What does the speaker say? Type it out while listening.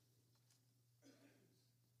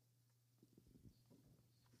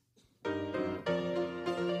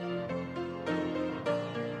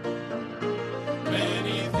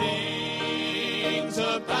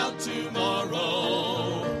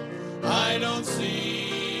don't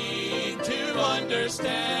seem to understand,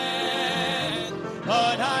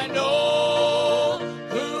 but I know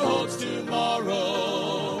who holds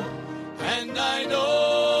tomorrow, and I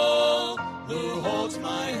know who holds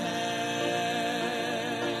my hand.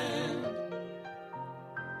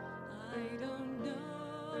 I don't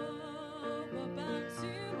know about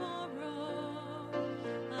tomorrow.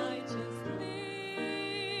 I just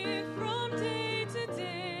live from day to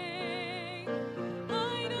day.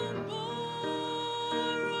 I don't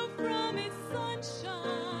borrow from its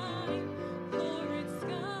sunshine, for its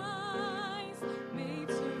skies may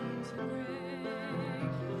turn to gray.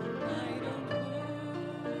 I don't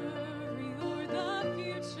worry o'er the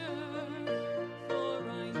future, for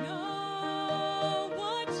I know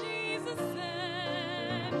what Jesus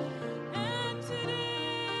said. And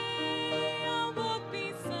today I'll walk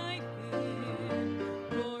beside him,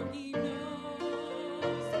 for he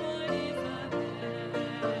knows what is ahead.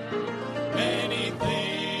 Many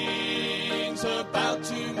things about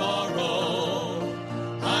tomorrow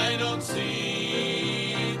I don't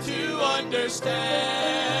seem to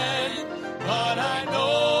understand, but I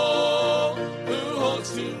know who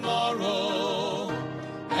holds tomorrow,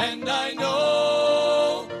 and I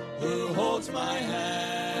know who holds my hand.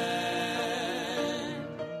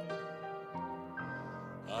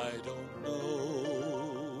 I don't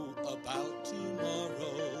know about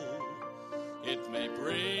tomorrow. It may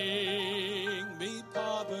bring me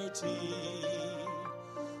poverty,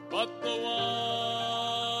 but the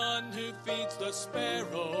one who feeds the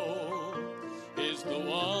sparrow is the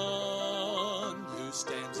one who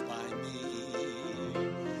stands by me.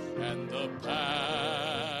 And the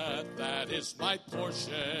path that is my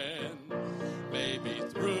portion may be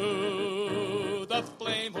through the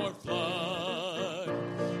flame or flood,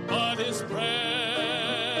 but his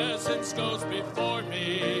presence goes before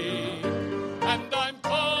me, and I'm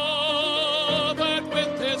covered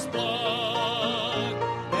with his blood.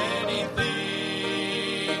 Many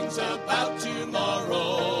things about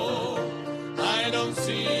tomorrow I don't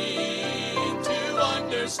seem to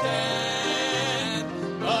understand,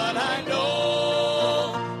 but I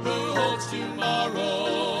know who holds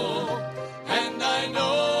tomorrow, and I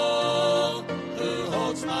know who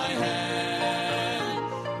holds my hand.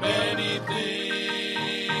 Many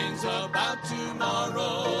things about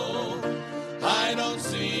tomorrow I don't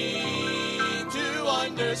seem to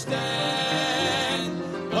understand,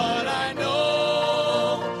 but I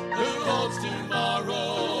know who holds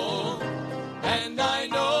tomorrow, and I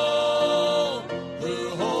know who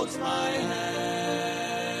holds my hand.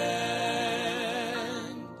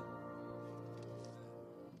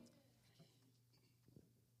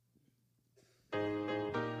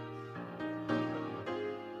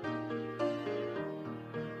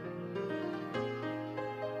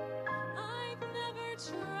 I've never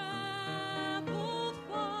traveled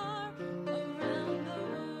far around the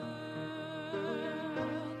world.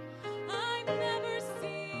 I've never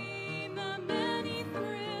seen the many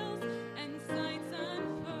thrills and sights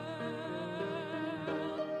unfurled.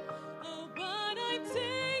 Oh, but I've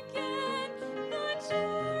taken the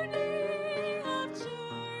journey of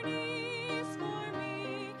journeys for me,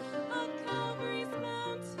 of Calvary's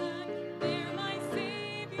mountain, there my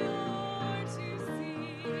Savior to see.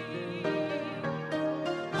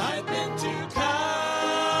 I've been to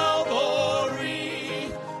Calvary.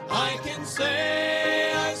 I can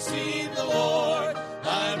say I've seen the Lord.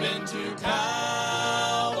 I've been to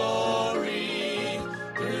Calvary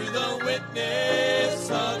through the witness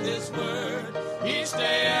of his word. Each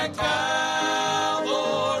day at Calvary,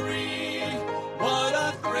 what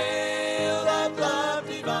a thrill of love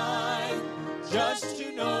divine, just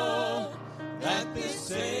to know that this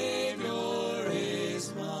Savior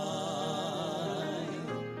is mine.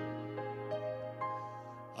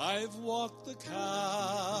 I've walked the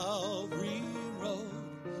Calvary road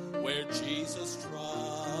where Jesus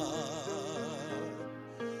trod.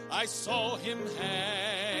 I saw him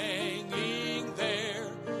hanging there,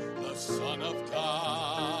 the Son of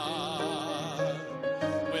God.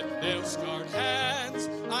 With nail-scarred hands,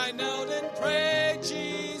 I knelt and prayed,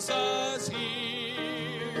 Jesus,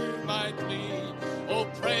 hear my plea. Oh,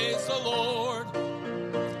 praise the Lord.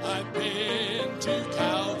 I've been to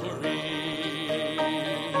Calvary.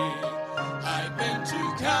 I've been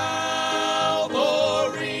to Calvary.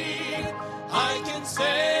 I can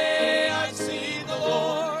say I've seen the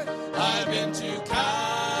Lord. I've been to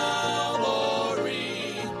Calvary.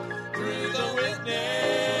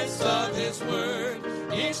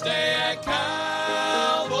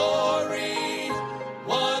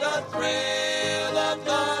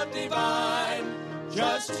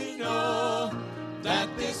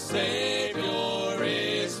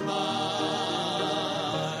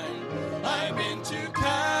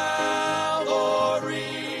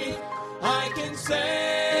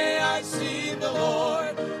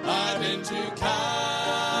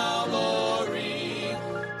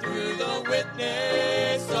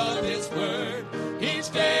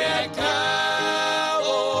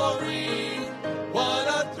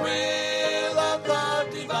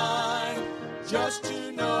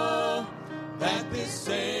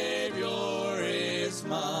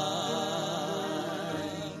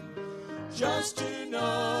 just to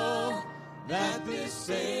know that this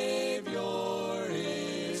Savior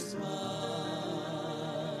is mine.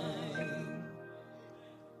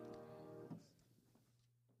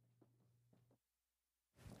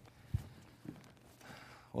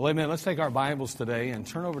 Well, amen. Let's take our Bibles today and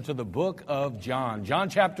turn over to the book of John. John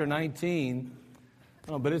chapter 19.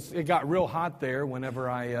 Oh, but it got real hot there whenever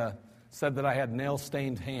I said that I had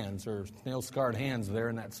nail-stained hands or nail-scarred hands there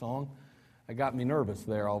in that song. It got me nervous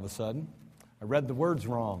there all of a sudden. I read the words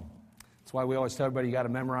wrong. That's why we always tell everybody you got to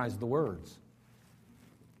memorize the words,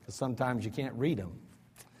 because sometimes you can't read them.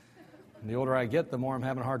 And the older I get, the more I'm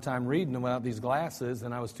having a hard time reading them without these glasses,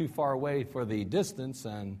 and I was too far away for the distance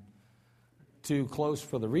and too close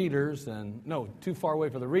for the readers, and no, too far away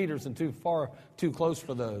for the readers and too close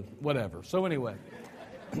for the whatever. So anyway,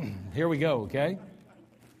 here we go, okay?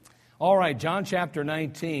 All right, John chapter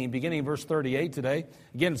 19, beginning in verse 38 today.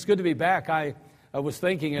 Again, it's good to be back. I was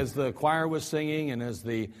thinking as the choir was singing and as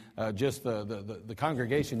the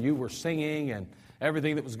congregation, you were singing and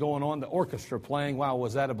everything that was going on, the orchestra playing, wow,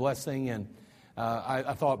 was that a blessing? And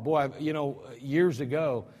I thought, boy, years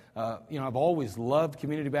ago, I've always loved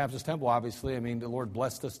Community Baptist Temple, obviously. I mean, the Lord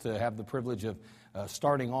blessed us to have the privilege of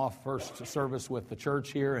starting off first service with the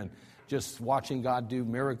church here and just watching God do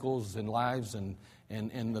miracles in lives and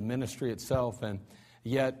the ministry itself. And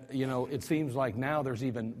yet, it seems like now there's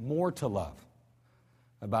even more to love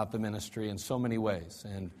about the ministry in so many ways.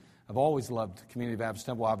 And I've always loved Community Baptist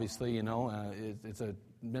Temple, obviously. It's a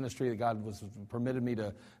ministry that God was permitted me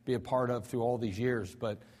to be a part of through all these years.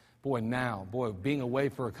 But boy, being away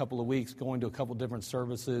for a couple of weeks, going to a couple different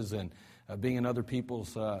services and being in other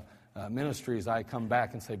people's ministries, I come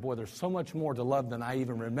back and say, boy, there's so much more to love than I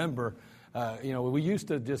even remember. We used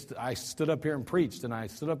to I stood up here and preached, and I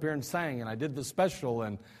stood up here and sang, and I did the special,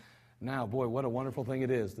 and now, boy, what a wonderful thing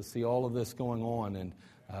it is to see all of this going on, and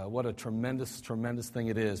what a tremendous, tremendous thing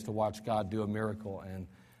it is to watch God do a miracle. And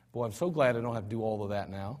boy, I'm so glad I don't have to do all of that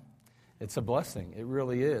now. It's a blessing. It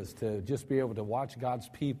really is to just be able to watch God's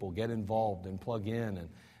people get involved and plug in and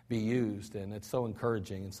be used. And it's so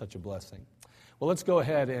encouraging and such a blessing. Well, let's go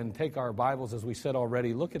ahead and take our Bibles, as we said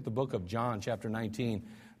already. Look at the book of John, chapter 19,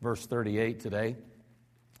 verse 38 today.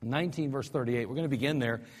 19, verse 38. We're going to begin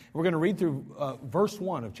there. We're going to read through verse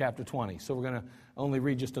 1 of chapter 20. So we're going to only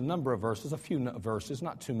read just a number of verses, a few verses,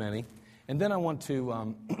 not too many. And then I want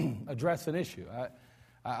to address an issue.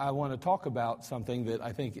 I want to talk about something that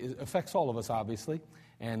I think affects all of us, obviously,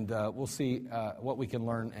 and we'll see what we can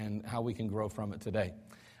learn and how we can grow from it today.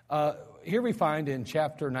 Here we find in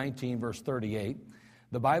chapter 19, verse 38,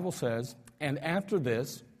 the Bible says, "And after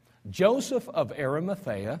this, Joseph of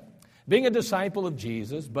Arimathea, being a disciple of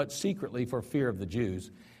Jesus, but secretly for fear of the Jews,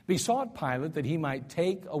 besought Pilate that he might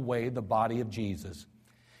take away the body of Jesus.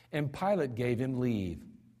 And Pilate gave him leave.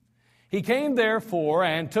 He came therefore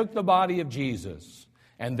and took the body of Jesus.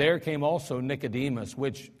 And there came also Nicodemus,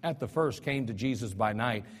 which at the first came to Jesus by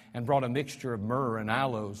night, and brought a mixture of myrrh and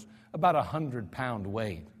aloes, about 100-pound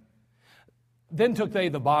weight. Then took they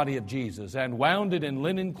the body of Jesus, and wound it in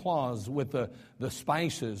linen cloths with the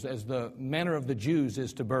spices, as the manner of the Jews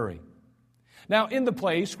is to bury. Now in the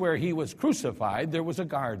place where he was crucified there was a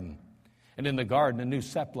garden, and in the garden a new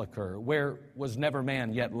sepulchre, where was never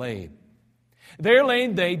man yet laid. There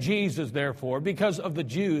laid they Jesus, therefore, because of the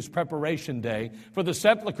Jews' preparation day, for the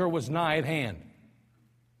sepulchre was nigh at hand.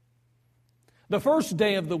 The first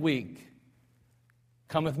day of the week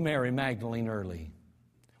cometh Mary Magdalene early,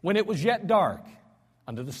 when it was yet dark,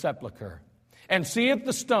 unto the sepulchre, and seeth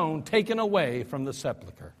the stone taken away from the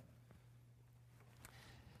sepulchre."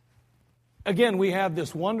 Again, we have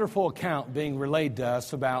this wonderful account being relayed to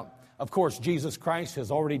us about, of course, Jesus Christ has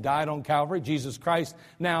already died on Calvary. Jesus Christ,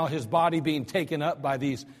 now his body being taken up by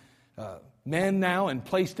these men now and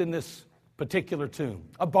placed in this particular tomb,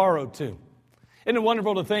 a borrowed tomb. Isn't it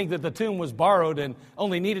wonderful to think that the tomb was borrowed and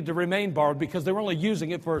only needed to remain borrowed because they were only using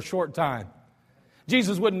it for a short time?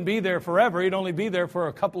 Jesus wouldn't be there forever. He'd only be there for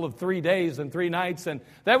a couple of 3 days and 3 nights, and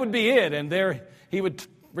that would be it. And there he would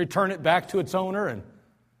return it back to its owner, and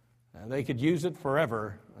they could use it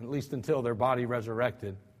forever, at least until their body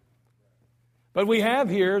resurrected. But we have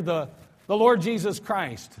here the Lord Jesus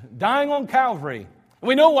Christ dying on Calvary. And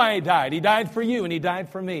we know why he died. He died for you and he died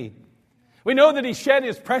for me. We know that he shed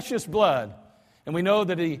his precious blood, and we know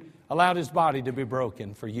that he allowed his body to be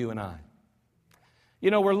broken for you and I.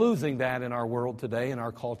 We're losing that in our world today, in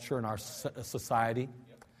our culture, in our society.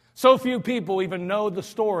 So few people even know the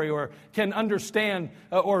story or can understand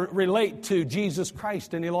or relate to Jesus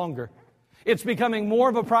Christ any longer. It's becoming more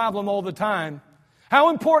of a problem all the time. How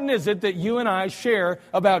important is it that you and I share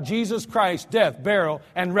about Jesus Christ's death, burial,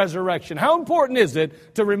 and resurrection? How important is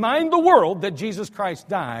it to remind the world that Jesus Christ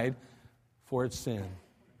died for its sin?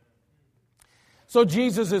 So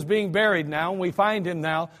Jesus is being buried now, and we find him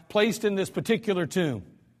now placed in this particular tomb.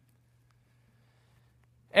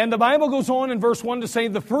 And the Bible goes on in verse 1 to say,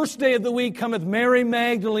 the first day of the week cometh Mary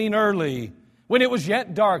Magdalene early, when it was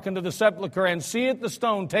yet dark, unto the sepulchre, and seeth the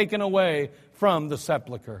stone taken away from the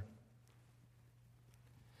sepulchre.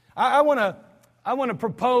 I want to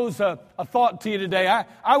propose a thought to you today.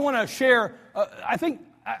 I want to share,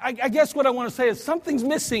 I guess what I want to say is something's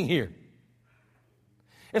missing here.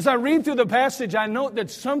 As I read through the passage, I note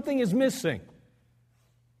that something is missing.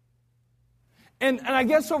 And I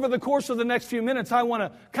guess over the course of the next few minutes, I want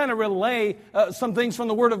to kind of relay some things from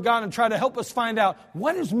the Word of God and try to help us find out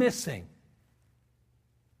what is missing.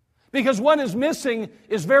 Because what is missing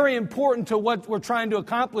is very important to what we're trying to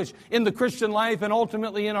accomplish in the Christian life and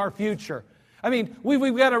ultimately in our future. I mean,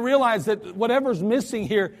 we've got to realize that whatever's missing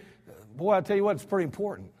here, boy, I'll tell you what, it's pretty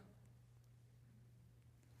important.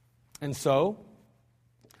 And so,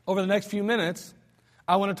 over the next few minutes,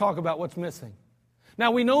 I want to talk about what's missing.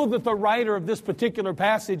 Now, we know that the writer of this particular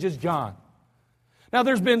passage is John. Now,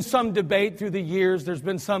 there's been some debate through the years. There's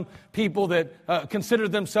been some people that consider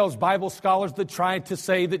themselves Bible scholars that try to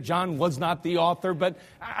say that John was not the author, but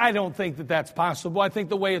I don't think that that's possible. I think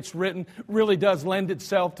the way it's written really does lend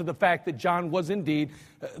itself to the fact that John was indeed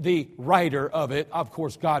the writer of it. Of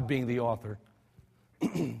course, God being the author.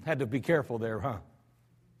 Had to be careful there, huh?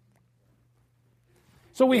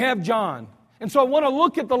 So we have John. And so I want to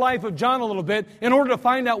look at the life of John a little bit in order to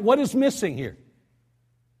find out what is missing here.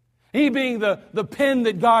 He being the pen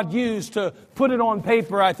that God used to put it on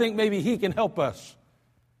paper, I think maybe he can help us.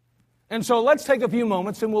 And so let's take a few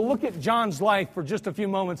moments and we'll look at John's life for just a few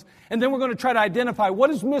moments. And then we're going to try to identify what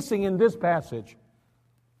is missing in this passage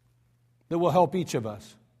that will help each of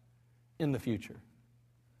us in the future.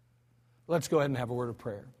 Let's go ahead and have a word of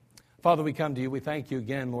prayer. Father, we come to you. We thank you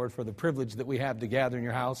again, Lord, for the privilege that we have to gather in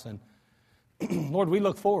your house. And Lord, we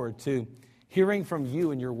look forward to hearing from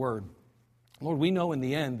you and your word. Lord, we know in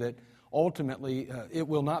the end that ultimately it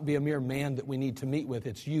will not be a mere man that we need to meet with.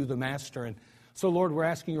 It's you, the Master. And so, Lord, we're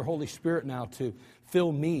asking your Holy Spirit now to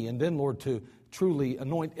fill me and then, Lord, to truly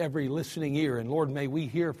anoint every listening ear. And, Lord, may we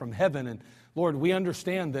hear from heaven. And, Lord, we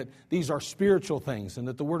understand that these are spiritual things and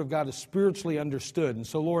that the Word of God is spiritually understood. And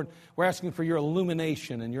so, Lord, we're asking for your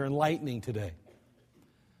illumination and your enlightening today.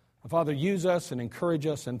 Father, use us and encourage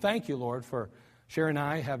us. And thank you, Lord, for Sherry and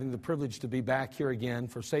I having the privilege to be back here again,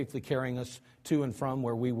 for safely carrying us to and from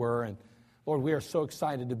where we were. And, Lord, we are so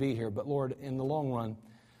excited to be here. But, Lord, in the long run,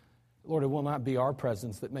 Lord, it will not be our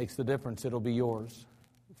presence that makes the difference. It'll be yours.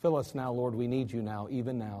 Fill us now, Lord. We need you now,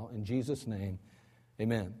 even now. In Jesus' name,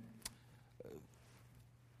 amen.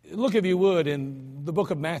 Look, if you would, in the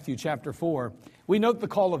book of Matthew, chapter 4, we note the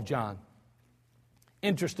call of John.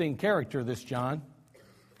 Interesting character, this John.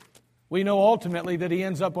 We know ultimately that he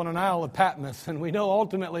ends up on an Isle of Patmos, and we know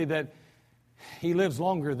ultimately that he lives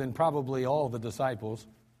longer than probably all the disciples.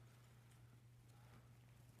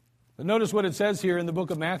 But notice what it says here in the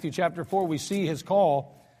book of Matthew, chapter 4. We see his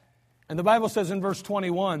call, and the Bible says in verse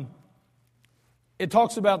 21, it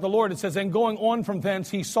talks about the Lord. It says, and going on from thence,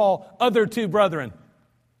 he saw other two brethren.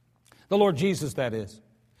 The Lord Jesus, that is.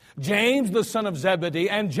 James, the son of Zebedee,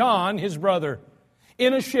 and John, his brother,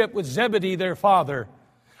 in a ship with Zebedee, their father.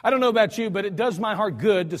 I don't know about you, but it does my heart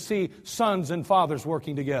good to see sons and fathers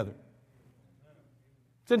working together.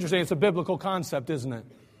 It's interesting. It's a biblical concept, isn't it?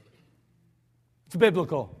 It's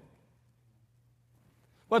biblical.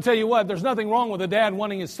 Well, I'll tell you what, there's nothing wrong with a dad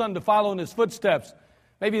wanting his son to follow in his footsteps.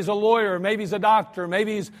 Maybe he's a lawyer, maybe he's a doctor,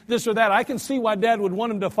 maybe he's this or that. I can see why dad would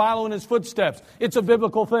want him to follow in his footsteps. It's a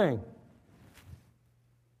biblical thing.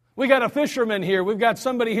 We got a fisherman here. We've got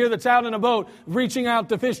somebody here that's out in a boat reaching out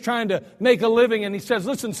to fish, trying to make a living. And he says,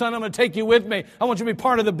 listen, son, I'm going to take you with me. I want you to be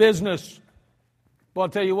part of the business. Well, I'll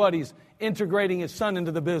tell you what, he's integrating his son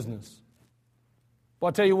into the business. Well,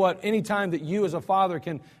 I'll tell you what, anytime that you as a father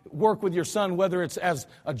can work with your son, whether it's as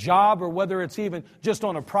a job or whether it's even just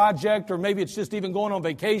on a project or maybe it's just even going on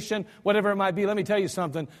vacation, whatever it might be, let me tell you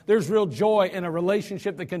something. There's real joy in a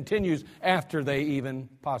relationship that continues after they even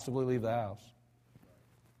possibly leave the house.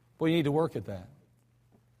 Boy, you need to work at that.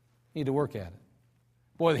 You need to work at it.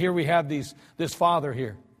 Boy, here we have this father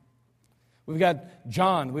here. We've got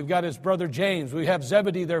John. We've got his brother James. We have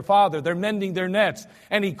Zebedee, their father. They're mending their nets.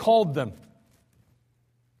 And he called them.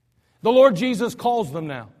 The Lord Jesus calls them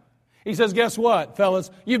now. He says, guess what,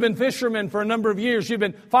 fellas? You've been fishermen for a number of years. You've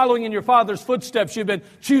been following in your father's footsteps. You've been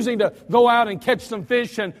choosing to go out and catch some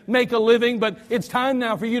fish and make a living. But it's time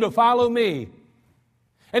now for you to follow me.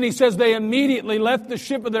 And he says they immediately left the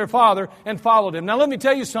ship of their father and followed him. Now let me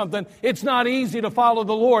tell you something. It's not easy to follow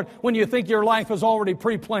the Lord when you think your life is already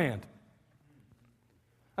pre-planned.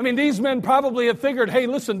 I mean, these men probably have figured, hey,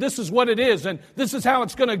 listen, this is what it is, and this is how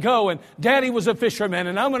it's going to go, and Daddy was a fisherman,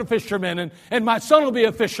 and I'm a fisherman, and my son will be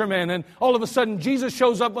a fisherman, and all of a sudden Jesus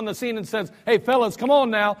shows up on the scene and says, hey, fellas, come on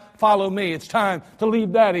now, follow me. It's time to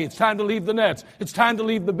leave Daddy. It's time to leave the nets. It's time to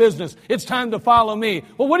leave the business. It's time to follow me.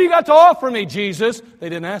 Well, what do you got to offer me, Jesus? They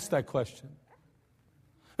didn't ask that question.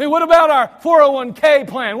 I mean, what about our 401k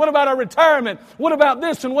plan? What about our retirement? What about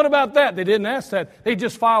this and what about that? They didn't ask that. They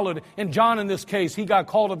just followed. And John, in this case, he got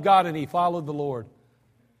called of God and he followed the Lord.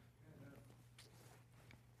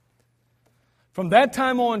 From that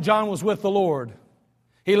time on, John was with the Lord.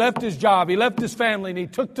 He left his job, he left his family, and he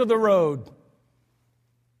took to the road.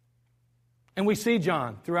 And we see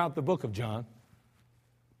John throughout the book of John.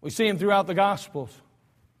 We see him throughout the Gospels.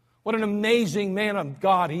 What an amazing man of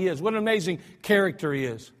God he is. What an amazing character he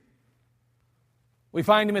is. We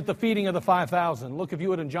find him at the feeding of the 5,000. Look, if you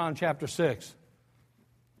would, in John chapter 6.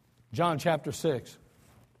 John chapter 6,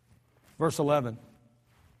 verse 11.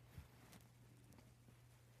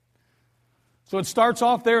 So it starts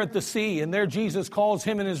off there at the sea, and there Jesus calls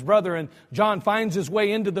him and his brother, and John finds his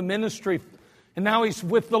way into the ministry, and now he's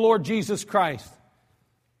with the Lord Jesus Christ.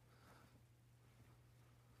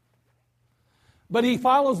 But he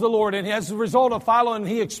follows the Lord, and as a result of following,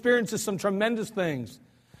 he experiences some tremendous things.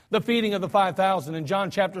 The feeding of the 5,000 in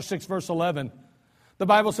John chapter 6, verse 11. The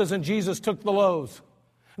Bible says, and Jesus took the loaves.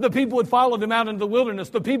 The people had followed him out into the wilderness.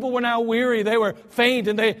 The people were now weary. They were faint,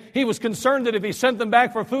 and he was concerned that if he sent them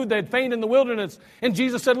back for food, they'd faint in the wilderness. And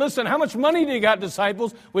Jesus said, listen, how much money do you got,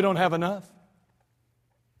 disciples? We don't have enough.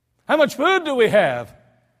 How much food do we have?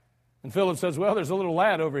 And Philip says, well, there's a little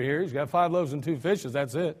lad over here. He's got 5 loaves and 2 fishes.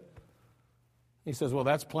 That's it. He says, well,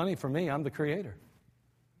 that's plenty for me. I'm the creator.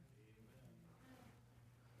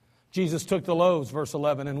 Jesus took the loaves, verse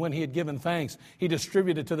 11, and when he had given thanks, he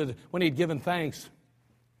distributed when he had given thanks.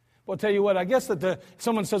 Well, I'll tell you what, I guess that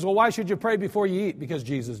someone says, well, why should you pray before you eat? Because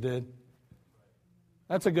Jesus did.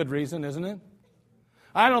 That's a good reason, isn't it?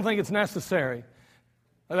 I don't think it's necessary.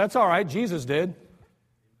 That's all right. Jesus did.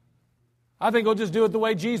 I think we'll just do it the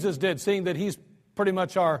way Jesus did, seeing that he's pretty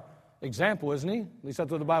much our example, isn't he? At least that's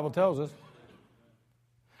what the Bible tells us.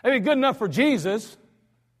 I mean, good enough for Jesus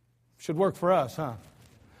should work for us, huh?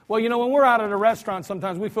 Well, you know, when we're out at a restaurant,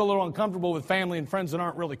 sometimes we feel a little uncomfortable with family and friends that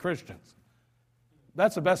aren't really Christians.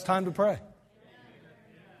 That's the best time to pray.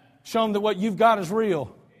 Show them that what you've got is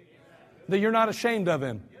real, that you're not ashamed of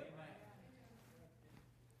him.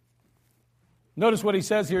 Notice what he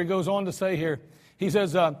says here. He goes on to say here. He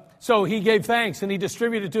says, so he gave thanks, and he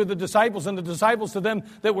distributed to the disciples, and the disciples to them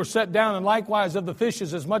that were set down, and likewise of the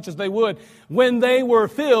fishes as much as they would. When they were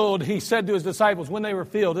filled, he said to his disciples, when they were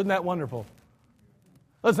filled. Isn't that wonderful?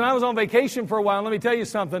 Listen, I was on vacation for a while, and let me tell you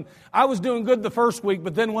something. I was doing good the first week,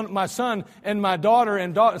 but then when my son and my daughter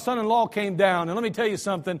and son-in-law came down, and let me tell you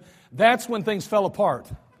something, that's when things fell apart.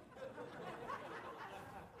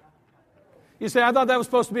 You say, I thought that was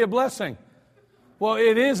supposed to be a blessing. Well,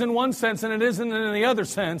 it is in one sense, and it isn't in the other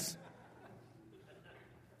sense.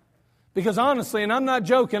 Because honestly, and I'm not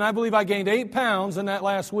joking, I believe I gained 8 pounds in that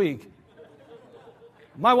last week.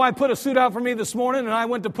 My wife put a suit out for me this morning, and I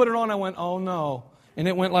went to put it on. I went, oh no. And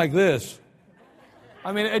it went like this.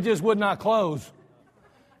 I mean, it just would not close.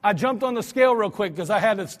 I jumped on the scale real quick because I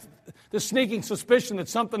had this sneaking suspicion that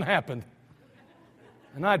something happened.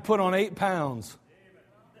 And I'd put on 8 pounds.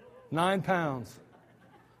 9 pounds.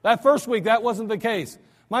 That first week, that wasn't the case.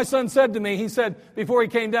 My son said to me, he said, before he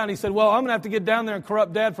came down, he said, well, I'm going to have to get down there and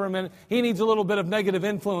corrupt Dad for a minute. He needs a little bit of negative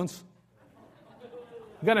influence.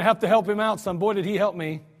 I'm going to have to help him out some. Boy, did he help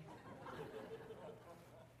me.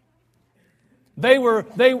 They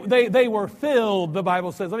were filled, the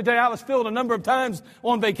Bible says. Let me tell you, I was filled a number of times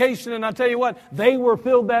on vacation, and I'll tell you what, they were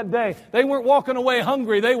filled that day. They weren't walking away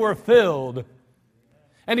hungry, they were filled.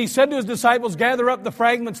 And he said to his disciples, gather up the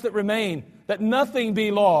fragments that remain, that nothing be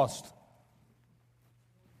lost.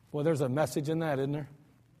 Well, there's a message in that, isn't there?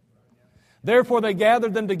 Therefore they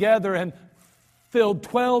gathered them together and filled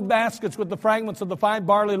 12 baskets with the fragments of the 5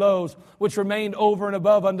 barley loaves, which remained over and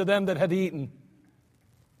above unto them that had eaten.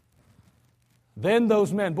 Then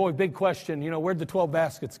those men, boy, big question, where'd the 12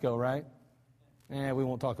 baskets go, right? We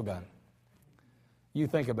won't talk about it. You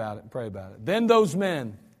think about it and pray about it. Then those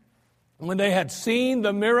men, when they had seen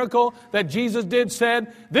the miracle that Jesus did,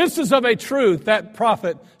 said, this is of a truth, that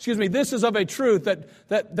prophet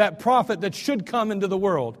that should come into the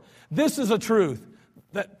world. This is a truth,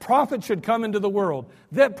 that prophet should come into the world.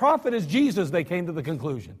 That prophet is Jesus, they came to the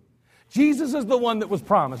conclusion. Jesus is the one that was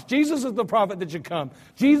promised. Jesus is the prophet that should come.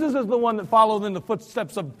 Jesus is the one that followed in the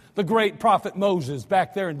footsteps of the great prophet Moses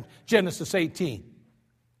back there in Genesis 18.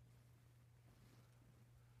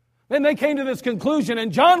 Then they came to this conclusion,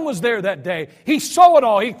 and John was there that day. He saw it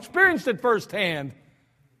all. He experienced it firsthand.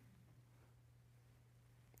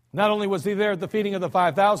 Not only was he there at the feeding of the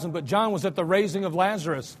 5,000, but John was at the raising of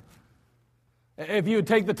Lazarus. If you would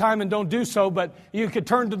take the time and don't do so, but you could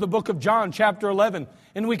turn to the book of John, chapter 11,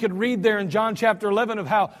 and we could read there in John chapter 11 of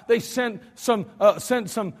how they sent a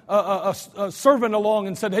servant along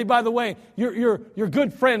and said, "Hey, by the way, your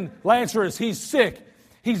good friend Lazarus, he's sick.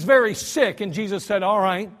 He's very sick." And Jesus said, "All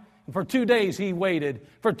right." And for 2 days he waited.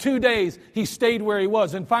 For 2 days he stayed where he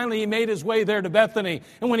was. And finally he made his way there to Bethany.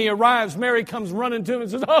 And when he arrives, Mary comes running to him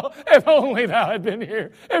and says, "Oh, if only thou had been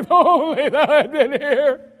here. If only thou had been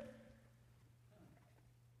here."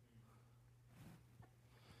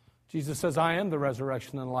 Jesus says, "I am the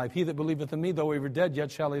resurrection and life. He that believeth in me, though he were dead, yet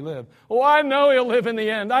shall he live." "Oh, I know he'll live in the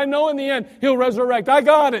end. I know in the end he'll resurrect. I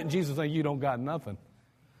got it." And Jesus says, "You don't got nothing.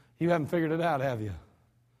 You haven't figured it out, have you?"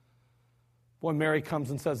 Boy, Mary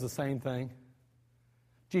comes and says the same thing.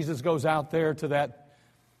 Jesus goes out there to that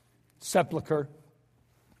sepulcher.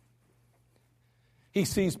 He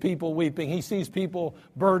sees people weeping. He sees people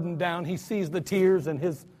burdened down. He sees the tears and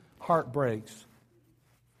his heart breaks.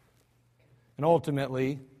 And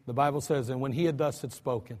ultimately, the Bible says, and when he had thus had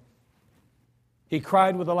spoken, he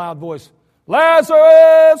cried with a loud voice,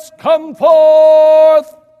 "Lazarus, come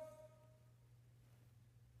forth!"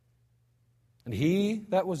 And he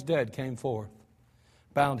that was dead came forth,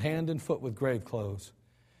 bound hand and foot with grave clothes,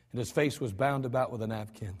 and his face was bound about with a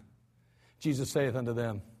napkin. Jesus saith unto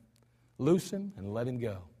them, "Loose him and let him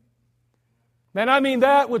go." Man, I mean,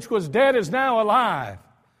 that which was dead is now alive.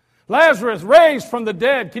 Lazarus raised from the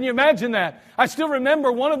dead. Can you imagine that? I still remember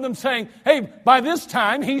one of them saying, "Hey, by this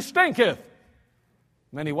time he stinketh."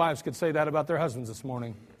 Many wives could say that about their husbands this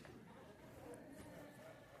morning.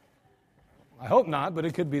 I hope not, but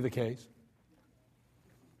it could be the case.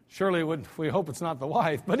 Surely we hope it's not the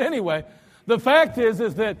wife. But anyway, the fact is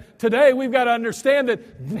that today we've got to understand that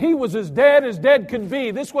he was as dead could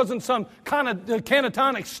be. This wasn't some kind of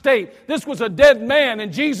catatonic state. This was a dead man,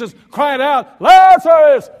 and Jesus cried out,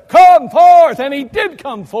 "Lazarus, come forth!" And he did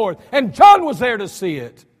come forth, and John was there to see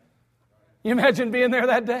it. You imagine being there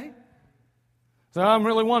that day? So I'm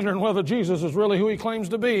really wondering whether Jesus is really who he claims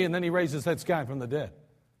to be, and then he raises that guy from the dead.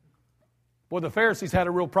 Boy, the Pharisees had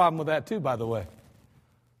a real problem with that too, by the way.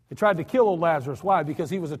 They tried to kill old Lazarus. Why? Because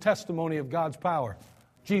he was a testimony of God's power,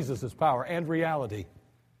 Jesus' power, and reality.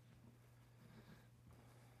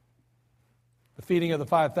 The feeding of the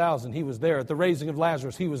 5,000, he was there. At the raising of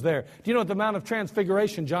Lazarus, he was there. Do you know at the Mount of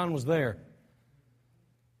Transfiguration, John was there?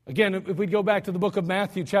 Again, if we go back to the book of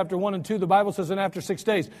Matthew, chapter 1 and 2, the Bible says, "And after 6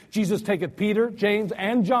 days, Jesus taketh Peter, James,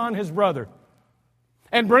 and John, his brother,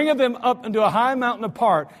 and bringeth them up into a high mountain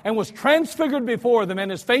apart, and was transfigured before them,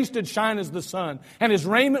 and his face did shine as the sun, and his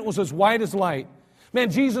raiment was as white as light."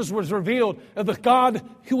 Man, Jesus was revealed as the God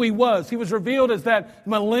who he was. He was revealed as that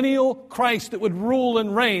millennial Christ that would rule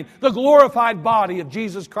and reign, the glorified body of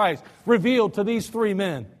Jesus Christ, revealed to these three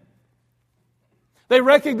men. They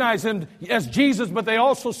recognized him as Jesus, but they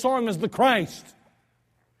also saw him as the Christ.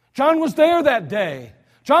 John was there that day.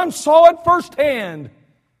 John saw it firsthand.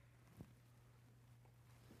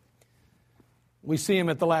 We see him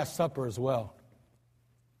at the Last Supper as well.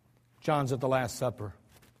 John's at the Last Supper.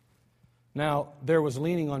 Now, there was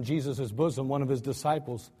leaning on Jesus' bosom one of his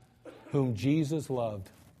disciples whom Jesus loved.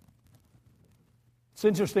 It's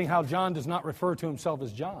interesting how John does not refer to himself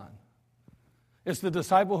as John. It's the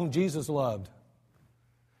disciple whom Jesus loved.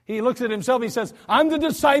 He looks at himself, he says, "I'm the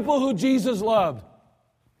disciple who Jesus loved."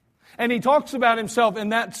 And he talks about himself in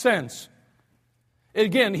that sense.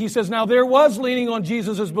 Again, he says, "Now there was leaning on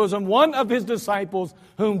Jesus' bosom one of his disciples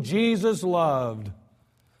whom Jesus loved."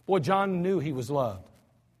 Boy, John knew he was loved.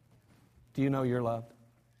 Do you know you're loved?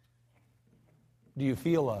 Do you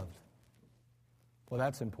feel loved? Well,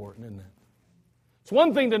 that's important, isn't it? It's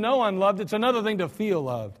one thing to know I'm loved. It's another thing to feel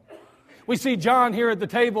loved. We see John here at the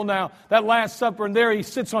table now, that Last Supper, and there he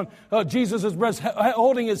sits on Jesus' breast,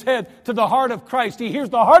 holding his head to the heart of Christ. He hears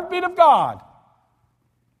the heartbeat of God.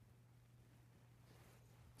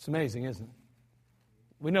 It's amazing, isn't it?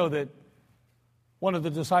 We know that one of the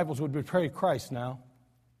disciples would betray Christ now.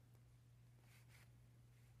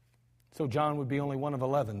 So John would be only one of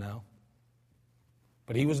 11 now.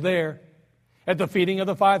 But he was there at the feeding of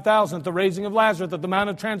the 5,000, at the raising of Lazarus, at the Mount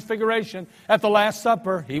of Transfiguration, at the Last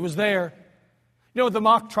Supper. He was there. You know, at the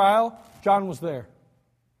mock trial, John was there.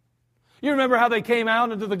 You remember how they came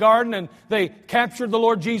out into the garden and they captured the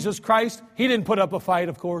Lord Jesus Christ? He didn't put up a fight,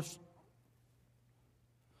 of course.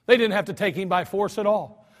 They didn't have to take him by force at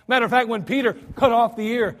all. Matter of fact, when Peter cut off the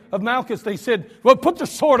ear of Malchus, they said, well, put the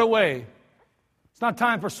sword away. It's not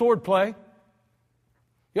time for sword play.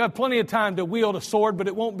 You have plenty of time to wield a sword, but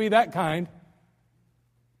it won't be that kind.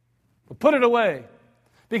 But put it away.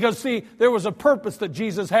 Because, see, there was a purpose that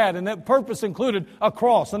Jesus had, and that purpose included a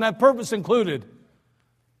cross, and that purpose included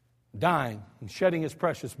dying and shedding His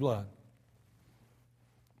precious blood.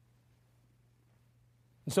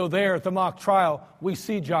 And so there at the mock trial, we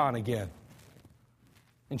see John again.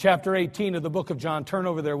 In chapter 18 of the book of John, turn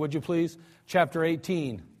over there, would you please? Chapter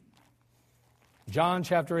 18. John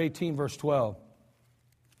chapter 18, verse 12.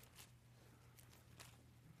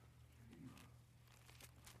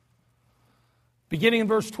 Beginning in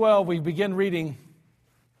verse 12, we begin reading,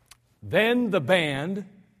 then the band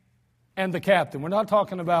and the captain. We're not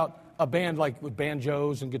talking about a band like with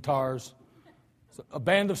banjos and guitars. It's a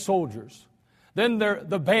band of soldiers. Then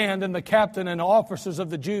the band and the captain and officers of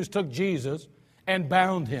the Jews took Jesus and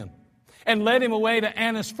bound him and led him away to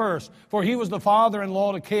Annas first, for he was the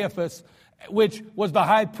father-in-law to Caiaphas, which was the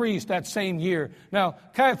high priest that same year. Now,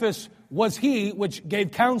 Caiaphas was he which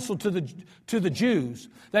gave counsel to the Jews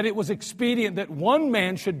that it was expedient that one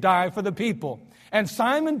man should die for the people. And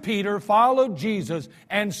Simon Peter followed Jesus,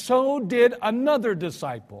 and so did another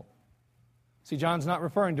disciple. See, John's not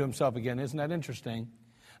referring to himself again. Isn't that interesting?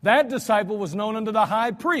 That disciple was known unto the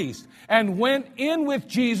high priest and went in with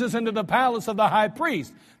Jesus into the palace of the high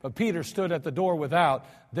priest. But Peter stood at the door without.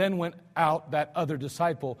 Then went out that other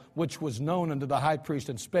disciple, which was known unto the high priest,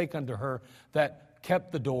 and spake unto her that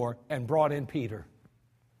kept the door, and brought in Peter.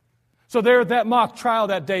 So there at that mock trial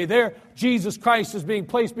that day, there Jesus Christ is being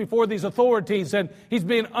placed before these authorities, and He's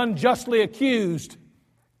being unjustly accused.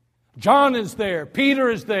 John is there. Peter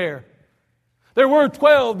is there. There were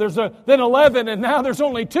 12, then 11, and now there's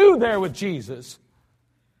only 2 there with Jesus.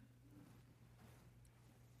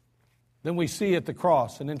 Then we see at the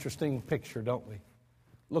cross an interesting picture, don't we?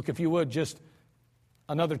 Look, if you would, just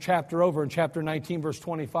another chapter over in chapter 19, verse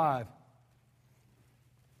 25.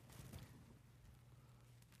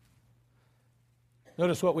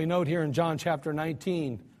 Notice what we note here in John chapter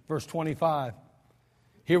 19, verse 25.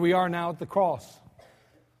 Here we are now at the cross.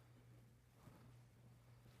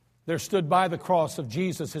 There stood by the cross of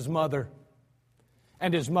Jesus His mother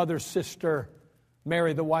and His mother's sister,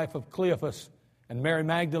 Mary, the wife of Cleophas, and Mary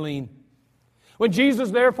Magdalene. When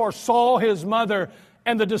Jesus therefore saw His mother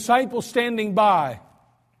and the disciple standing by,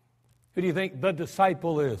 who do you think the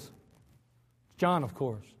disciple is? John, of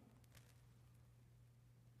course.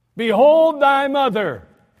 Behold thy mother.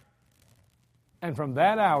 And from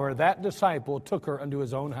that hour, that disciple took her unto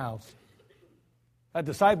his own house. That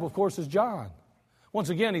disciple, of course, is John. Once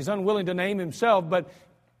again, he's unwilling to name himself, but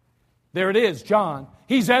there it is, John.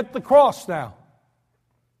 He's at the cross now.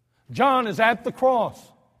 John is at the cross.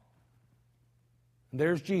 And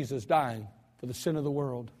there's Jesus dying for the sin of the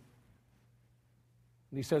world.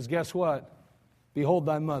 And He says, guess what? Behold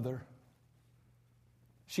thy mother.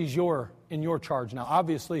 She's in your charge now.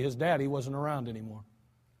 Obviously, his daddy wasn't around anymore.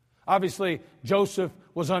 Obviously, Joseph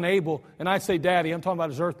was unable, and I say daddy, I'm talking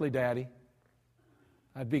about his earthly daddy.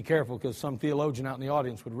 I'd be careful because some theologian out in the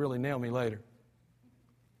audience would really nail me later.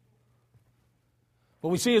 But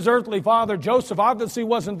we see his earthly father, Joseph, obviously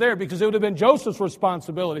wasn't there because it would have been Joseph's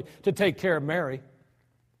responsibility to take care of Mary.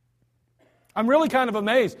 I'm really kind of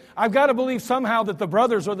amazed. I've got to believe somehow that the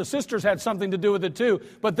brothers or the sisters had something to do with it too.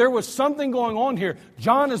 But there was something going on here.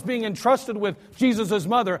 John is being entrusted with Jesus'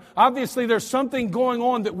 mother. Obviously, there's something going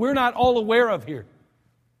on that we're not all aware of here.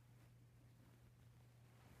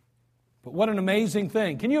 But what an amazing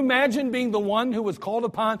thing. Can you imagine being the one who was called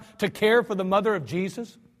upon to care for the mother of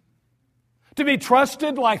Jesus? To be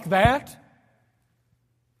trusted like that?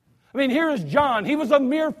 I mean, here is John. He was a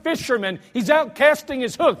mere fisherman. He's out casting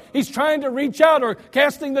his hook. He's trying to reach out or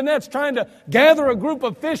casting the nets, trying to gather a group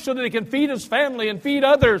of fish so that he can feed his family and feed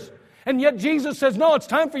others. And yet Jesus says, no, it's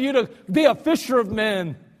time for you to be a fisher of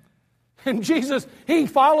men. And Jesus, He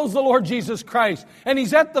follows the Lord Jesus Christ. And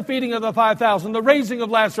He's at the feeding of the 5,000, the raising of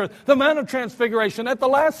Lazarus, the Mount of Transfiguration, at the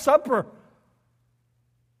Last Supper.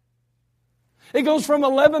 It goes from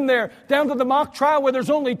 11 there down to the mock trial where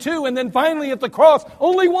there's only 2, and then finally at the cross,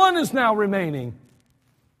 only 1 is now remaining.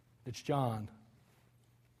 It's John.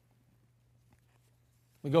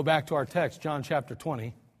 We go back to our text, John chapter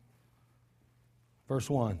 20, verse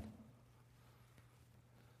 1.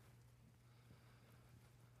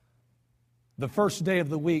 The first day of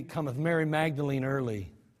the week cometh Mary Magdalene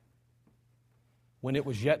early, when it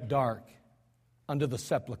was yet dark, unto the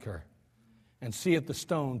sepulchre, and seeth the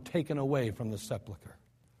stone taken away from the sepulchre.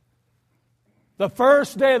 The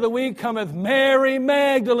first day of the week cometh Mary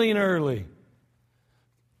Magdalene early.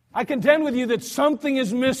 I contend with you that something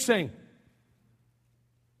is missing.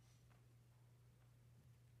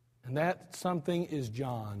 And that something is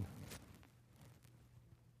John.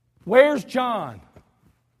 Where's John?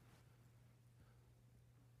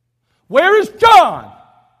 Where is John?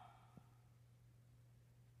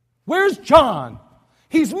 Where's John?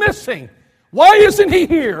 He's missing. Why isn't he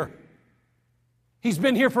here? He's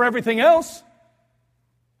been here for everything else.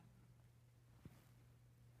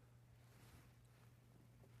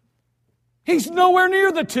 He's nowhere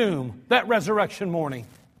near the tomb that resurrection morning.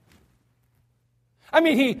 I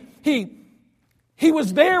mean, he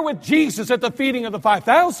was there with Jesus at the feeding of the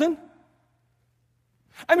 5,000.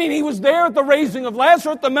 I mean, he was there at the raising of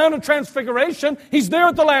Lazarus, at the Mount of Transfiguration. He's there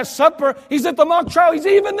at the Last Supper. He's at the mock trial. He's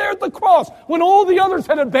even there at the cross. When all the others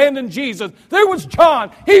had abandoned Jesus, there was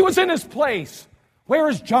John. He was in his place. Where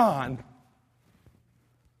is John?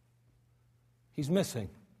 He's missing.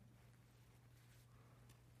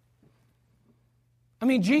 I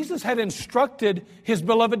mean, Jesus had instructed his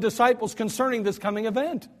beloved disciples concerning this coming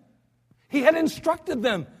event. He had instructed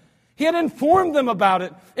them. He had informed them about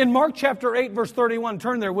it. In Mark chapter 8, verse 31,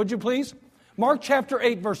 turn there, would you please? Mark chapter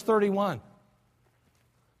 8, verse 31.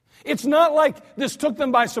 It's not like this took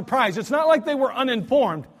them by surprise. It's not like they were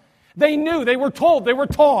uninformed. They knew, they were told, they were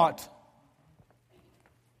taught.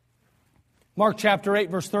 Mark chapter 8,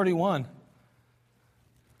 verse 31.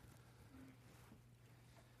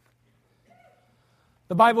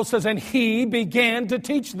 The Bible says, and he began to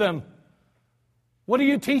teach them. What are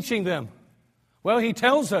you teaching them? Well, he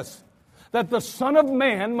tells us that the Son of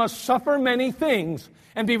Man must suffer many things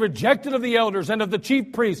and be rejected of the elders and of the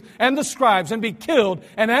chief priests and the scribes and be killed,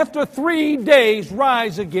 and after 3 days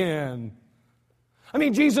rise again. I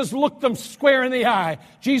mean, Jesus looked them square in the eye.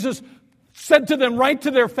 Jesus said to them right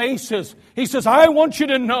to their faces, he says, I want you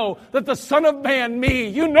to know that the Son of Man, me,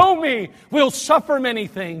 you know me, will suffer many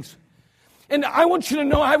things. And I want you to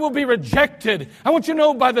know I will be rejected. I want you to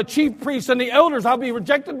know by the chief priests and the elders, I'll be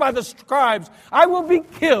rejected by the scribes. I will be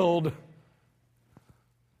killed.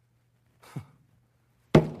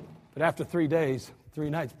 But after 3 days, 3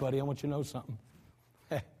 nights, buddy, I want you to know something.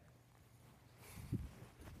 Hey,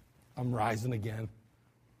 I'm rising again.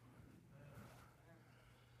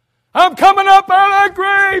 I'm coming up out of that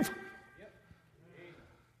grave.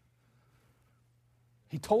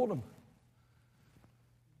 He told them.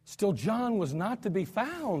 Still, John was not to be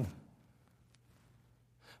found.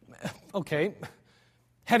 Okay.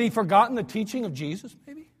 Had he forgotten the teaching of Jesus,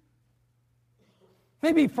 maybe?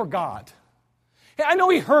 Maybe he forgot. I know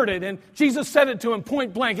he heard it, and Jesus said it to him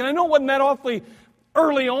point blank. And I know it wasn't that awfully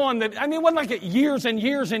early on. It wasn't like years and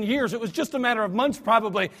years and years. It was just a matter of months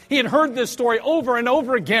probably. He had heard this story over and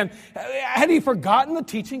over again. Had he forgotten the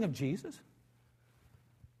teaching of Jesus?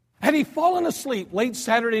 Had he fallen asleep late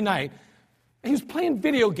Saturday night? He was playing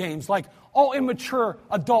video games like all immature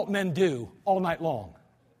adult men do all night long.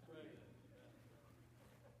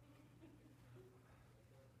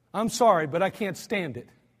 I'm sorry, but I can't stand it.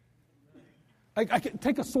 I can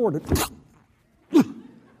take a sword and...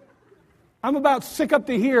 I'm about sick up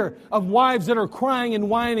to here of wives that are crying and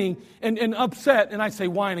whining and upset. And I say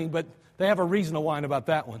whining, but they have a reason to whine about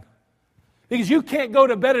that one. Because you can't go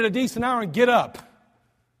to bed at a decent hour and get up.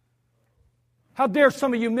 How dare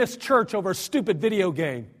some of you miss church over a stupid video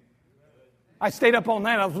game? I stayed up all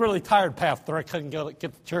night. I was really tired, Pastor. I couldn't get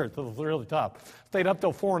to church. It was really tough. Stayed up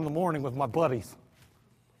till 4 a.m. with my buddies.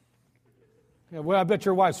 Yeah, well, I bet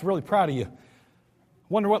your wife's really proud of you.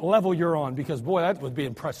 Wonder what level you're on, because, boy, that would be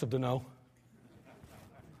impressive to know.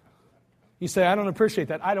 You say, I don't appreciate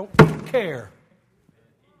that. I don't care.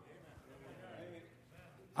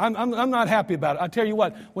 I'm not happy about it. I tell you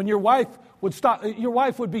what, when your wife would stop, your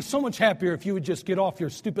wife would be so much happier if you would just get off your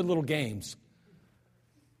stupid little games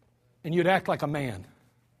and you'd act like a man.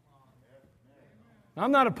 Now,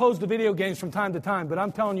 I'm not opposed to video games from time to time, but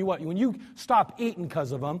I'm telling you what, when you stop eating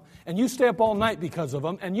because of them, and you stay up all night because of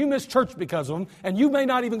them, and you miss church because of them, and you may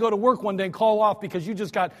not even go to work one day and call off because you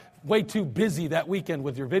just got way too busy that weekend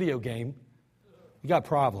with your video game, you got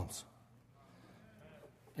problems.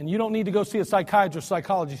 And you don't need to go see a psychiatrist,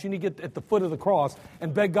 psychologist. You need to get at the foot of the cross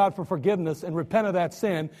and beg God for forgiveness and repent of that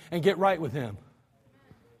sin and get right with Him.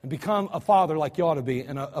 And become a father like you ought to be,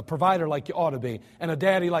 and a provider like you ought to be, and a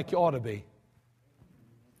daddy like you ought to be.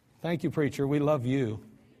 Thank you, preacher. We love you.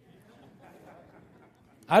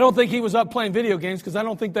 I don't think he was up playing video games because I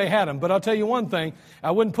don't think they had him. But I'll tell you one thing.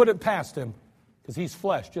 I wouldn't put it past him because he's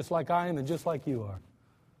flesh, just like I am and just like you are.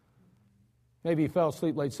 Maybe he fell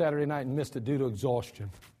asleep late Saturday night and missed it due to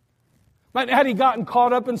exhaustion. But had he gotten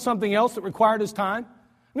caught up in something else that required his time?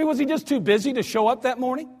 Was he just too busy to show up that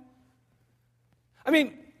morning?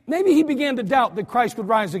 Maybe he began to doubt that Christ would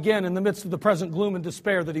rise again in the midst of the present gloom and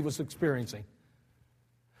despair that he was experiencing.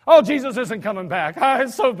 Oh, Jesus isn't coming back.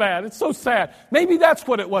 It's so bad. It's so sad. Maybe that's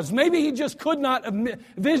what it was. Maybe he just could not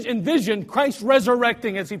envision Christ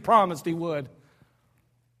resurrecting as he promised he would.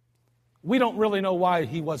 We don't really know why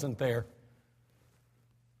he wasn't there.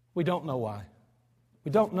 We don't know why.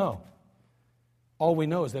 We don't know. All we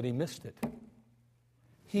know is that he missed it.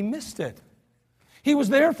 He missed it. He was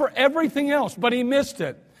there for everything else, but he missed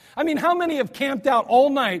it. I mean, how many have camped out all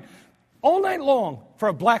night long for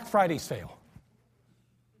a Black Friday sale?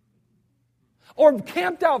 Or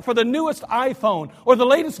camped out for the newest iPhone or the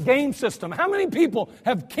latest game system? How many people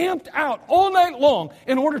have camped out all night long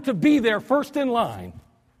in order to be there first in line?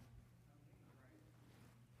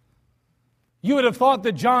 You would have thought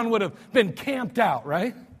that John would have been camped out,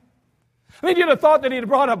 right? I mean, you'd have thought that he'd have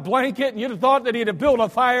brought a blanket, and you'd have thought that he'd have built a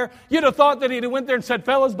fire. You'd have thought that he'd have went there and said,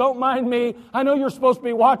 fellas, don't mind me. I know you're supposed to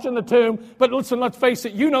be watching the tomb, but listen, let's face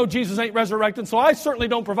it, you know Jesus ain't resurrected, so I certainly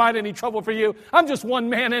don't provide any trouble for you. I'm just one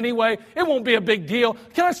man anyway. It won't be a big deal.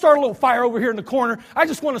 Can I start a little fire over here in the corner? I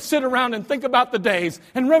just want to sit around and think about the days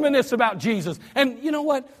and reminisce about Jesus. And you know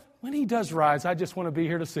what? When he does rise, I just want to be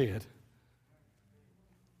here to see it.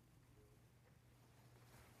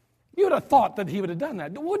 You would have thought that he would have done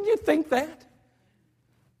that. Wouldn't you think that?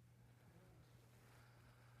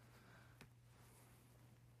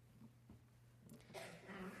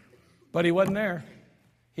 But he wasn't there.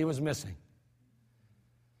 He was missing.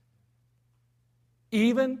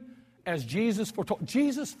 Even as Jesus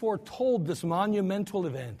foretold this monumental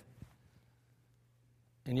event.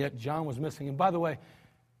 And yet John was missing. And by the way,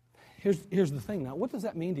 here's the thing now. What does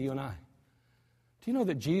that mean to you and I? Do you know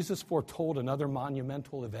that Jesus foretold another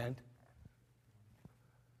monumental event?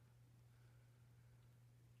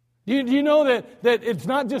 Do you know that it's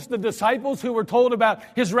not just the disciples who were told about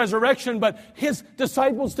his resurrection, but his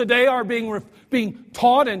disciples today are being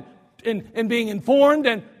taught and being informed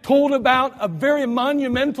and told about a very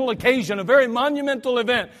monumental occasion, a very monumental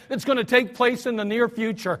event that's going to take place in the near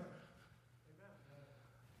future. Do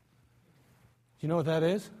you know what that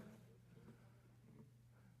is?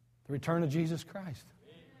 The return of Jesus Christ.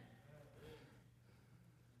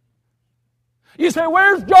 You say,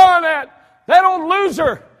 where's John at? That old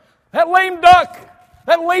loser. That lame duck,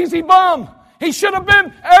 that lazy bum, he should have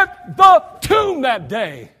been at the tomb that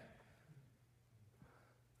day.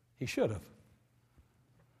 He should have.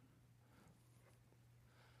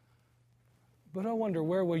 But I wonder,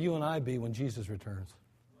 where will you and I be when Jesus returns?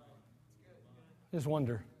 Just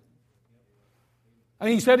wonder. I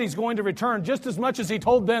mean, he said he's going to return just as much as he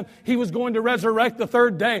told them he was going to resurrect the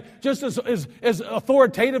third day. Just as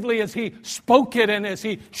authoritatively as he spoke it and as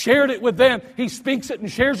he shared it with them, he speaks it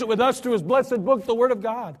and shares it with us through his blessed book, the Word of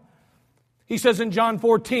God. He says in John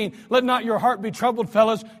 14, let not your heart be troubled,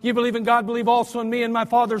 fellas. You believe in God, believe also in me. In my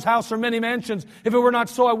Father's house are many mansions. If it were not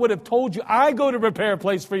so, I would have told you. I go to prepare a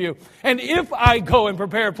place for you. And if I go and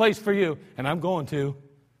prepare a place for you, and I'm going to,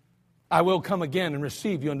 I will come again and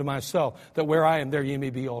receive you unto myself, that where I am, there ye may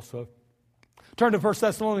be also. Turn to 1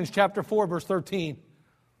 Thessalonians chapter 4, verse 13.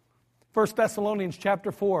 1 Thessalonians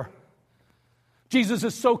chapter 4. Jesus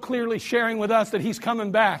is so clearly sharing with us that he's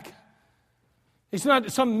coming back. It's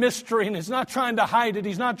not some mystery, and he's not trying to hide it.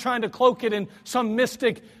 He's not trying to cloak it in some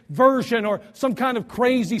mystic version or some kind of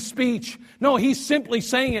crazy speech. No, he's simply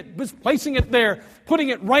saying it, placing it there, putting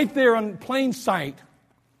it right there on plain sight.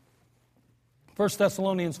 1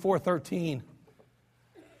 Thessalonians 4:13.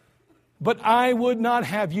 But I would not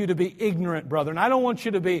have you to be ignorant, brethren. I don't want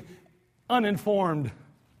you to be uninformed.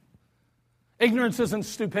 Ignorance isn't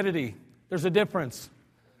stupidity. There's a difference.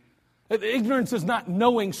 Ignorance is not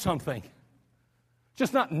knowing something.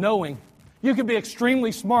 Just not knowing. You can be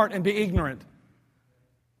extremely smart and be ignorant.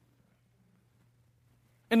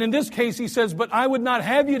 And in this case, he says, but I would not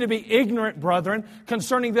have you to be ignorant, brethren,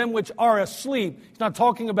 concerning them which are asleep. He's not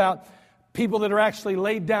talking about people that are actually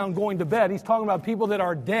laid down going to bed. He's talking about people that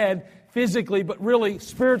are dead physically, but really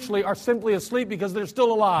spiritually are simply asleep because they're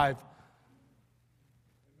still alive.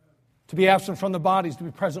 To be absent from the bodies, to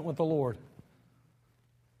be present with the Lord.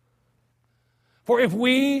 For if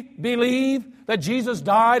we believe that Jesus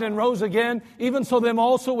died and rose again, even so them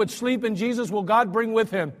also which sleep in Jesus will God bring with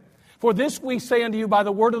him. For this we say unto you by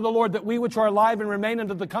the word of the Lord, that we which are alive and remain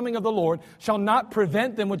unto the coming of the Lord shall not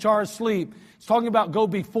prevent them which are asleep. It's talking about go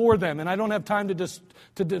before them, and I don't have time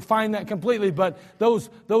to define that completely, but those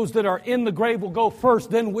that are in the grave will go first,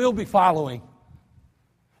 then we'll be following.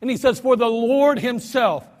 And he says, for the Lord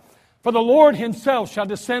himself shall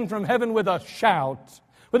descend from heaven with a shout,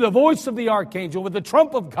 with the voice of the archangel, with the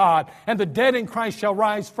trump of God, and the dead in Christ shall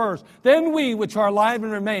rise first. Then we, which are alive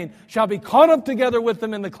and remain, shall be caught up together with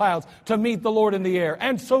them in the clouds to meet the Lord in the air.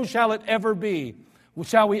 And so shall it ever be.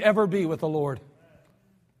 Shall we ever be with the Lord?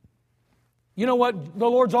 You know what? The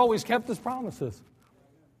Lord's always kept His promises.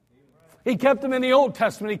 He kept them in the Old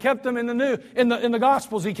Testament. He kept them in the New, in the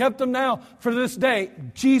Gospels. He kept them now for this day.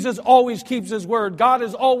 Jesus always keeps His word. God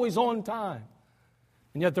is always on time.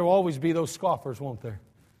 And yet there will always be those scoffers, won't there?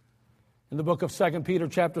 In the book of 2 Peter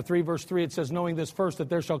chapter 3, verse 3, it says, knowing this first, that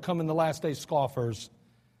there shall come in the last days scoffers,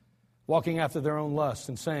 walking after their own lusts,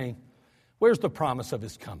 and saying, where's the promise of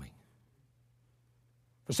His coming?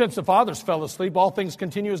 For since the fathers fell asleep, all things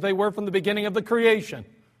continue as they were from the beginning of the creation.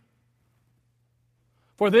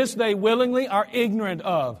 For this they willingly are ignorant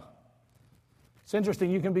of. It's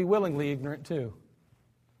interesting, you can be willingly ignorant too.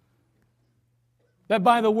 That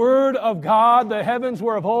by the word of God the heavens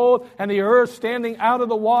were of old, and the earth standing out of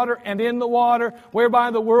the water and in the water,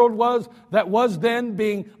 whereby the world was that was then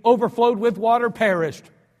being overflowed with water perished.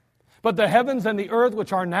 But the heavens and the earth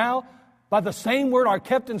which are now by the same word are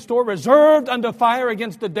kept in store, reserved unto fire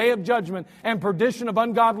against the day of judgment and perdition of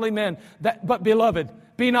ungodly men. But beloved,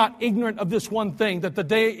 be not ignorant of this one thing,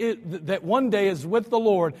 that one day is with the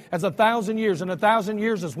Lord as 1,000 years, and 1,000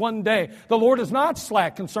 years is one day. The Lord is not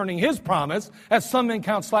slack concerning His promise, as some men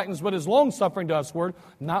count slackness, but is long-suffering to usward,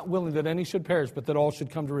 not willing that any should perish, but that all should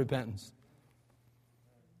come to repentance.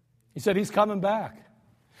 He said He's coming back.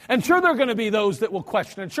 And sure, there are going to be those that will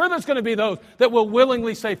question it. Sure, there's going to be those that will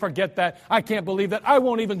willingly say, forget that. I can't believe that. I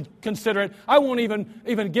won't even consider it. I won't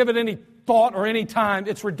even give it any thought or any time.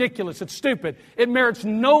 It's ridiculous. It's stupid. It merits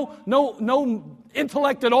no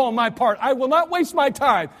intellect at all on my part. I will not waste my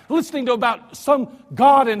time listening to about some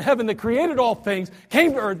God in heaven that created all things,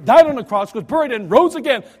 came to earth, died on the cross, was buried, and rose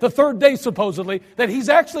again the third day, supposedly, that He's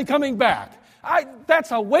actually coming back. That's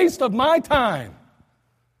a waste of my time.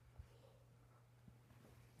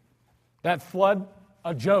 That flood,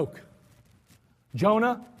 a joke.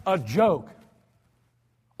 Jonah, a joke.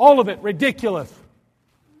 All of it ridiculous.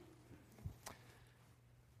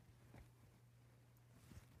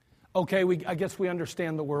 Okay, I guess we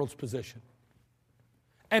understand the world's position.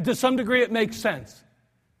 And to some degree it makes sense.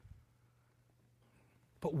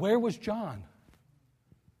 But where was John?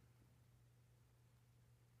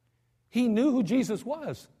 He knew who Jesus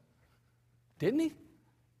was, didn't he?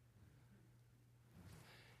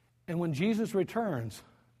 And when Jesus returns,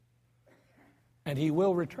 and He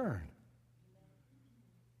will return,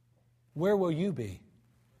 where will you be?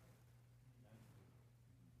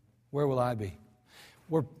 Where will I be?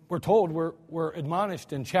 We're told, we're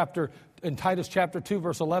admonished in Titus chapter 2,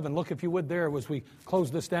 verse 11. Look, if you would, there as we close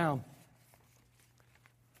this down.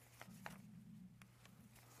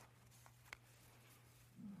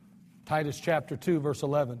 Titus chapter 2, verse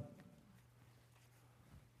 11.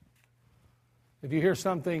 If you hear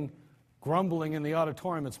something grumbling in the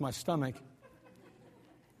auditorium, it's my stomach.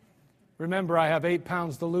 Remember, I have 8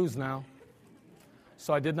 pounds to lose now,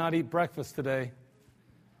 so I did not eat breakfast today.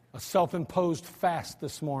 A self-imposed fast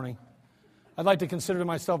this morning. I'd like to consider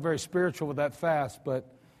myself very spiritual with that fast,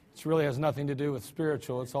 but it really has nothing to do with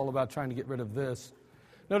spiritual. It's all about trying to get rid of this.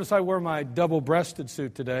 Notice I wore my double-breasted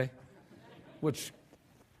suit today, which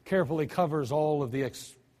carefully covers all of the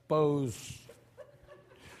exposed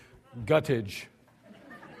guttage.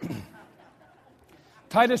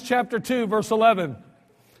 Titus chapter 2, verse 11.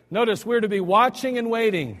 Notice we're to be watching and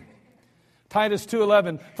waiting. Titus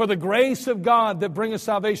 2:11. For the grace of God that bringeth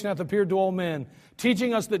salvation hath appeared to all men,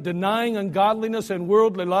 teaching us that denying ungodliness and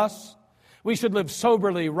worldly lusts, we should live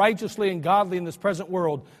soberly, righteously, and godly in this present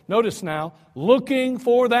world. Notice now, looking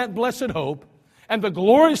for that blessed hope and the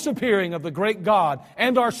glorious appearing of the great God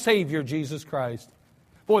and our Savior, Jesus Christ.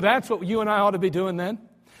 Boy, that's what you and I ought to be doing then.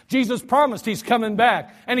 Jesus promised He's coming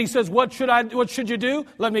back. And He says, what should you do?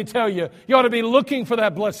 Let me tell you, you ought to be looking for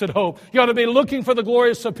that blessed hope. You ought to be looking for the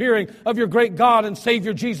glorious appearing of your great God and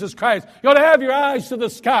Savior Jesus Christ. You ought to have your eyes to the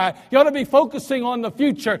sky. You ought to be focusing on the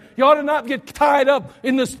future. You ought to not get tied up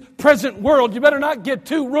in this present world. You better not get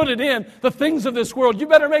too rooted in the things of this world. You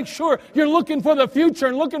better make sure you're looking for the future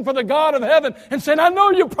and looking for the God of heaven and saying, I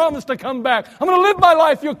know you promised to come back. I'm going to live my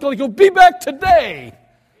life. You'll be back today.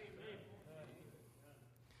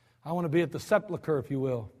 I want to be at the sepulcher, if you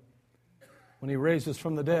will, when He raises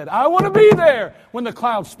from the dead. I want to be there when the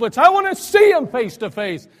cloud splits. I want to see Him face to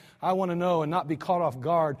face. I want to know and not be caught off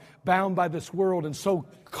guard, bound by this world and so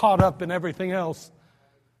caught up in everything else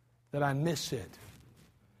that I miss it.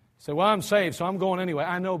 Say, well, I'm saved, so I'm going anyway.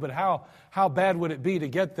 I know, but how bad would it be to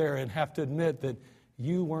get there and have to admit that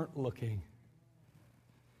you weren't looking?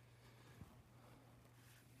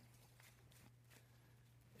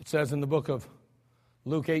 It says in the book of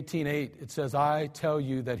Luke 18:8, it says, I tell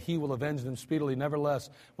you that he will avenge them speedily. Nevertheless,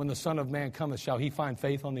 when the Son of Man cometh, shall he find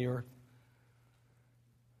faith on the earth?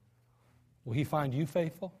 Will he find you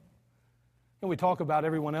faithful? And we talk about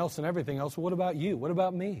everyone else and everything else. Well, what about you? What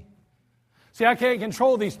about me? See, I can't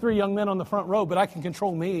control these three young men on the front row, but I can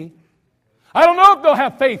control me. I don't know if they'll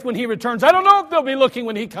have faith when he returns. I don't know if they'll be looking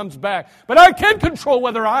when he comes back. But I can control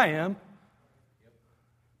whether I am.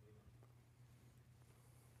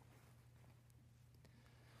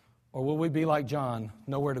 Or will we be like John,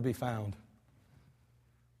 nowhere to be found?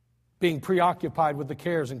 Being preoccupied with the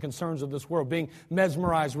cares and concerns of this world, being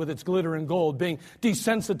mesmerized with its glitter and gold, being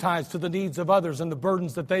desensitized to the needs of others and the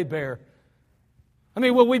burdens that they bear. I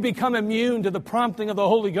mean, will we become immune to the prompting of the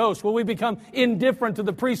Holy Ghost? Will we become indifferent to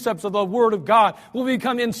the precepts of the Word of God? Will we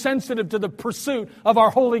become insensitive to the pursuit of our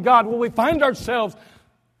holy God? Will we find ourselves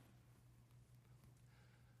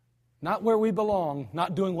not where we belong,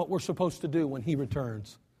 not doing what we're supposed to do when He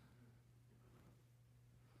returns?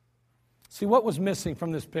 See, what was missing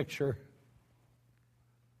from this picture?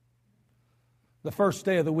 The first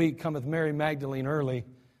day of the week cometh Mary Magdalene early,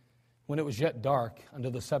 when it was yet dark, unto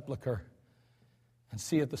the sepulchre, and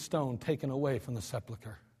seeth the stone taken away from the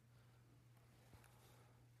sepulchre.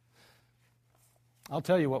 I'll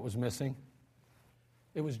tell you what was missing.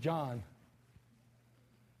 It was John.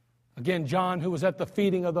 Again, John, who was at the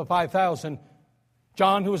feeding of the 5,000.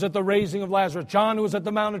 John, who was at the raising of Lazarus. John, who was at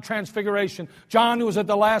the Mount of Transfiguration. John, who was at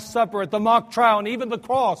the Last Supper, at the mock trial, and even the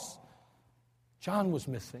cross. John was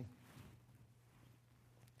missing.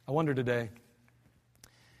 I wonder today,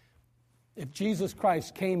 if Jesus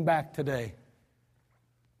Christ came back today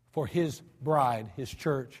for His bride, His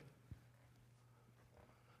church,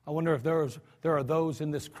 I wonder if there are those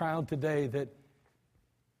in this crowd today that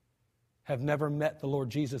have never met the Lord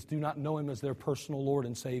Jesus, do not know Him as their personal Lord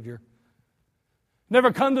and Savior.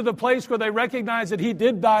 Never come to the place where they recognize that He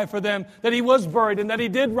did die for them, that He was buried, and that He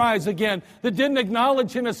did rise again, that didn't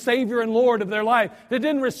acknowledge Him as Savior and Lord of their life, that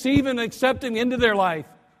didn't receive and accept Him into their life.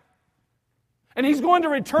 And He's going to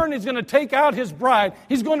return. He's going to take out His bride.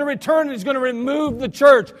 He's going to return and He's going to remove the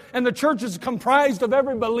church. And the church is comprised of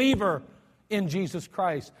every believer in Jesus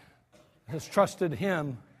Christ, has trusted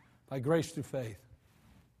Him by grace through faith.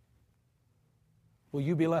 Will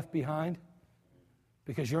you be left behind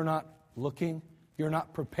because you're not looking? You're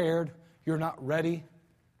not prepared. You're not ready.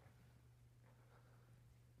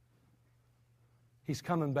 He's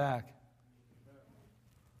coming back.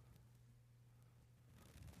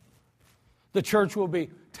 The church will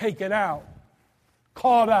be taken out,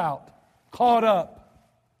 caught up.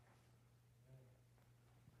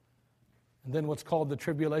 And then what's called the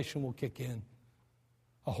tribulation will kick in.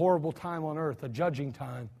 A horrible time on earth, a judging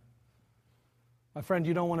time. My friend,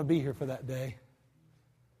 you don't want to be here for that day.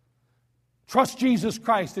 Trust Jesus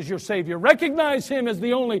Christ as your Savior. Recognize Him as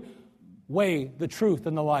the only way, the truth,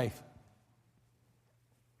 and the life.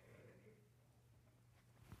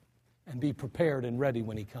 And be prepared and ready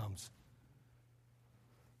when He comes.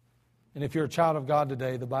 And if you're a child of God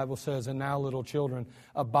today, the Bible says, and now, little children,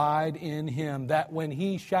 abide in Him, that when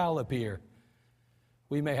He shall appear,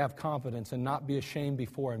 we may have confidence and not be ashamed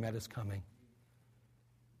before Him at His coming.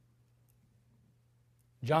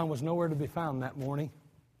 John was nowhere to be found that morning,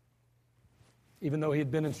 even though he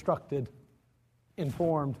had been instructed,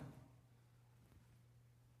 informed.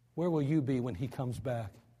 Where will you be when He comes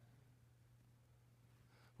back?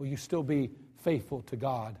 Will you still be faithful to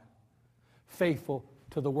God, faithful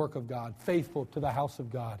to the work of God, faithful to the house of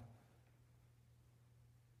God,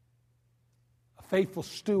 a faithful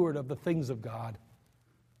steward of the things of God?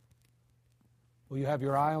 Will you have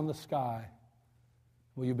your eye on the sky?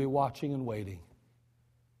 Will you be watching and waiting?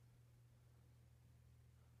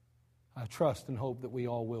 I trust and hope that we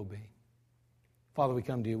all will be. Father, we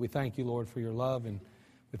come to You. We thank You, Lord, for Your love, and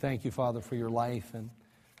we thank You, Father, for Your life and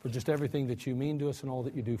for just everything that You mean to us and all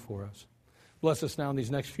that You do for us. Bless us now in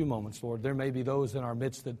these next few moments, Lord. There may be those in our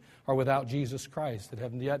midst that are without Jesus Christ, that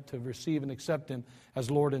have yet to receive and accept Him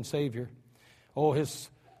as Lord and Savior. Oh, His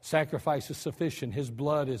sacrifice is sufficient. His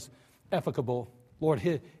blood is efficable.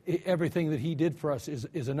 Lord, everything that He did for us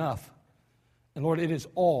is enough. And Lord, it is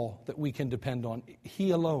all that we can depend on.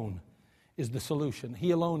 He alone is the solution.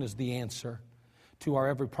 He alone is the answer to our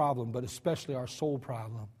every problem, but especially our soul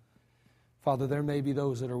problem. Father, there may be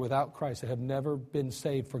those that are without Christ, that have never been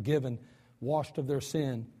saved, forgiven, washed of their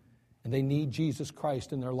sin, and they need Jesus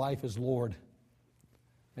Christ in their life as Lord.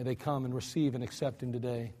 May they come and receive and accept Him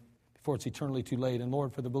today before it's eternally too late. And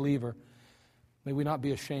Lord, for the believer, may we not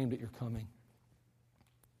be ashamed at Your coming.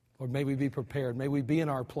 Lord, may we be prepared. May we be in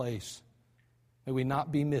our place. May we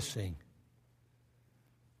not be missing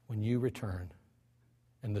when You return.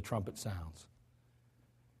 and the trumpet sounds.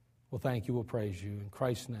 Well, thank you. We'll praise you. In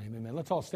Christ's name, amen. Let's all stand.